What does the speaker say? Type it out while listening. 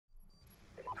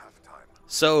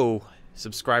So,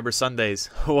 Subscriber Sundays.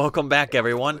 Welcome back,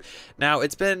 everyone. Now,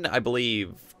 it's been, I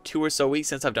believe, 2 or so weeks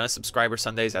since I've done Subscriber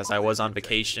Sundays, as I was on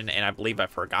vacation, and I believe I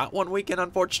forgot one weekend,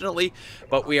 unfortunately.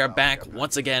 But we are back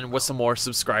once again with some more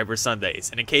Subscriber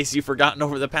Sundays. And in case you've forgotten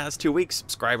over the past 2 weeks,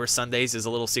 Subscriber Sundays is a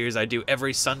little series I do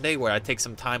every Sunday where I take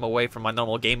some time away from my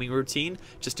normal gaming routine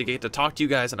just to get to talk to you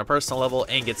guys on a personal level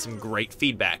and get some great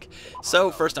feedback. So,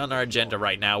 first on our agenda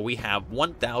right now, we have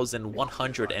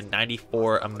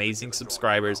 1,194 amazing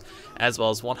subscribers, as well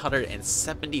as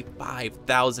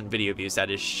 175,000 video views.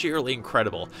 That is sheerly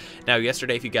incredible. Now,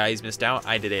 yesterday, if you guys missed out,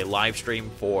 I did a live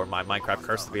stream for my Minecraft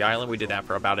Curse of the Island. We did that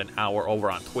for about an hour over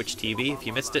on Twitch TV. If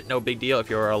you missed it, no big deal. If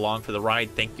you were along for the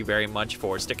ride, thank you very much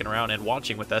for sticking around and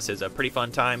watching with us. It was a pretty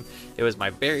fun time. It was my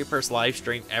very first live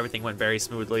stream. Everything went very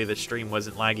smoothly. The stream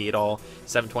wasn't laggy at all.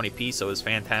 720p, so it was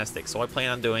fantastic. So I plan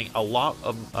on doing a lot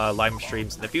of live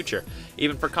streams in the future,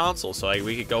 even for console. So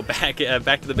we could go back to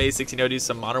the basics, do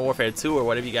some Modern Warfare 2 or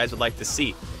whatever you guys would like to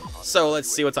see. So let's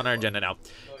see what's on our agenda now.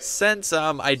 Since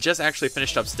I just actually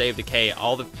finished up State of Decay,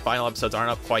 all the final episodes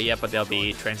aren't up quite yet, but they'll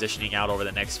be transitioning out over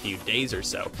the next few days or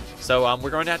so. So we're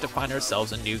going to have to find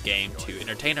ourselves a new game to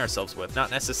entertain ourselves with.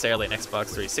 Not necessarily an Xbox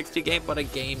 360 game, but a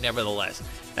game nevertheless.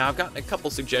 Now, I've gotten a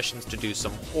couple suggestions to do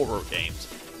some horror games.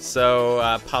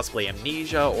 So possibly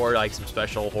Amnesia or like some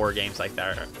special horror games like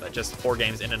that, or just horror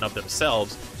games in and of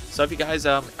themselves. So if you guys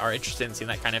are interested in seeing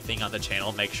that kind of thing on the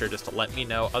channel, make sure just to let me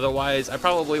know. Otherwise, I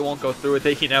probably won't go through with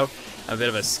it, I'm a bit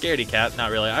of a scaredy cat.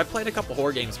 Not really. I played a couple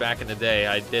horror games back in the day.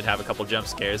 I did have a couple jump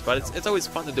scares, but it's always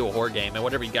fun to do a horror game, and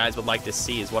whatever you guys would like to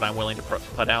see is what I'm willing to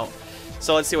put out.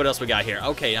 So let's see what else we got here.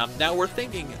 Okay, now we're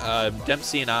thinking,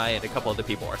 Dempsey and I and a couple other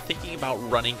people are thinking about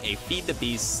running a Feed the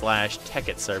Beast /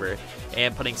 Tekkit server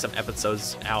and putting some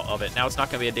episodes out of it. Now, it's not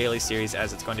going to be a daily series,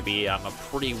 as it's going to be a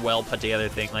pretty well put together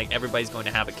thing. Like, everybody's going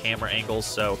to have a camera angle,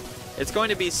 so it's going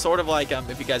to be sort of like,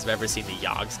 if you guys have ever seen the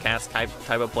Yogscast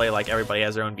type of play, like everybody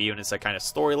has their own view and it's a kind of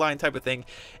storyline type of thing.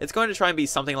 It's going to try and be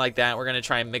something like that. We're going to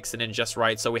try and mix it in just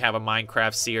right, so we have a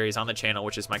Minecraft series on the channel,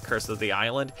 which is my Curse of the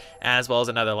Island, as well as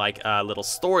another like little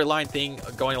storyline thing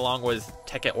going along with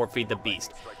Tekkit or Feed the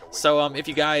Beast. So if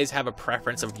you guys have a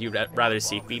preference of you'd rather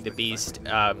see Feed the Beast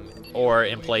or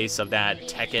in place of that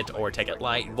Tekkit or Tekkit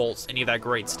Lite, Volts, any of that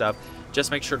great stuff,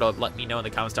 just make sure to let me know in the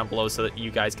comments down below so that you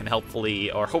guys can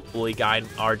hopefully guide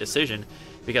our decision,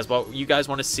 because what you guys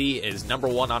want to see is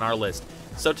 #1 on our list.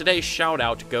 So today's shout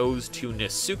out goes to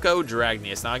Nasuko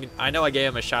Dragnius. Now, I know I gave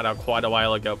him a shout out quite a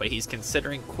while ago, but he's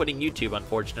considering quitting YouTube,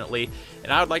 unfortunately,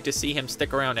 and I would like to see him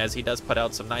stick around, as he does put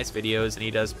out some nice videos and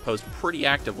he does post pretty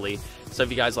actively. So if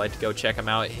you guys like to go check him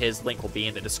out, his link will be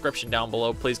in the description down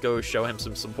below. Please go show him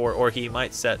some support, or he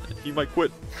might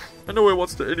quit. I know he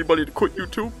wants anybody to quit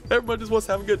YouTube. Everybody just wants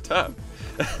to have a good time.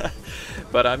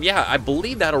 But yeah, I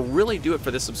believe that'll really do it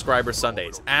for the Subscriber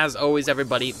Sundays. As always,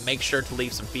 everybody, make sure to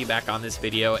leave some feedback on this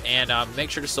video, and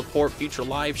make sure to support future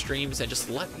live streams, and just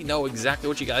let me know exactly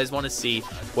what you guys want to see,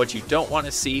 what you don't want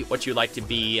to see, what you'd like to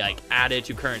be like added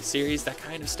to current series, that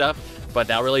kind of stuff. But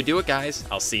that'll really do it, guys.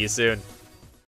 I'll see you soon.